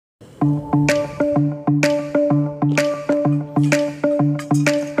Got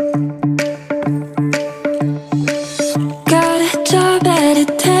a job at a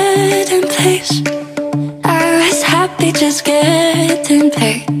dead-end place. I was happy just getting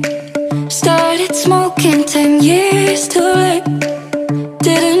paid. Started smoking 10 years too late.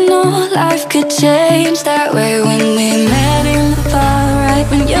 Didn't know life could change that way. When we met in the bar, right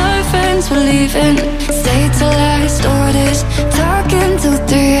when your friends were leaving, stayed till last orders, talking till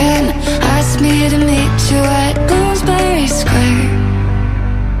 3 and asked me to meet you at Bloomsbury Square.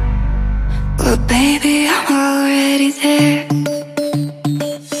 But baby, I'm already there.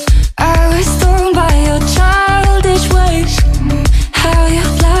 I was thrown by your childish ways, how you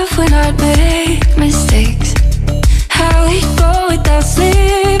laugh when I'd make mistakes, how we go without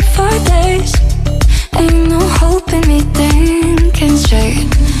sleep for days. Ain't no hope in me thinking straight.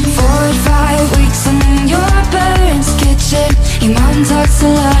 4 or 5 weeks and in your parents' kitchen, your mom talks a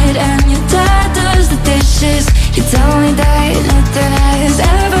lot and your dad does the dishes. You tell me that nothing has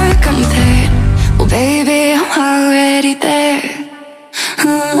ever compared. Well baby, I'm already there.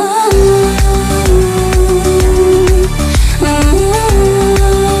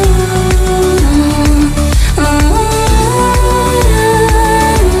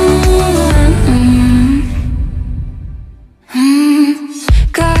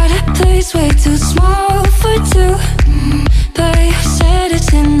 Got a place way too small for two, but you said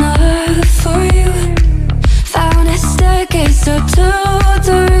it's enough for you. Found a staircase up to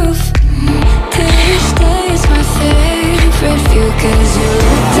the roof. This day is my favorite view, 'cause you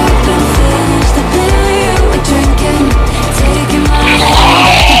looked up and finished the beer you were drinking, taking my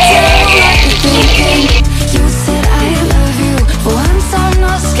hand to tell what you're thinking. You said I love you, for once I'm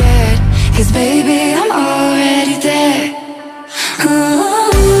not scared, 'cause baby, I'm already there.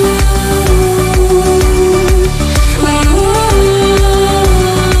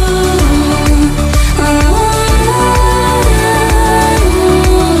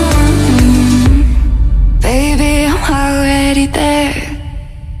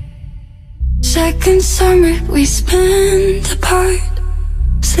 Second summer we spent apart,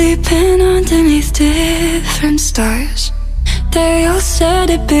 sleeping underneath different stars. They all said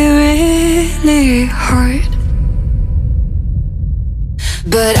it'd be really hard,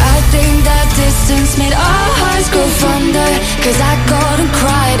 but I think that distance made our hearts grow fonder. 'Cause I called and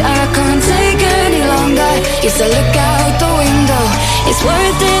cried, I can't take any longer. You said look out the window, it's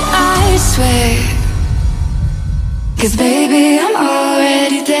worth it, I swear. 'Cause baby, I'm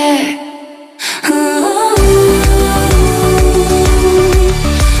already there.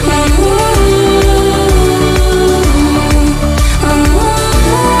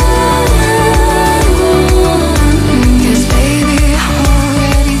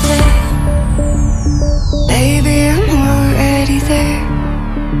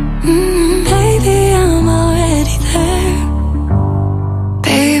 Baby, I'm already there.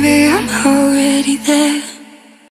 Baby, I'm already there.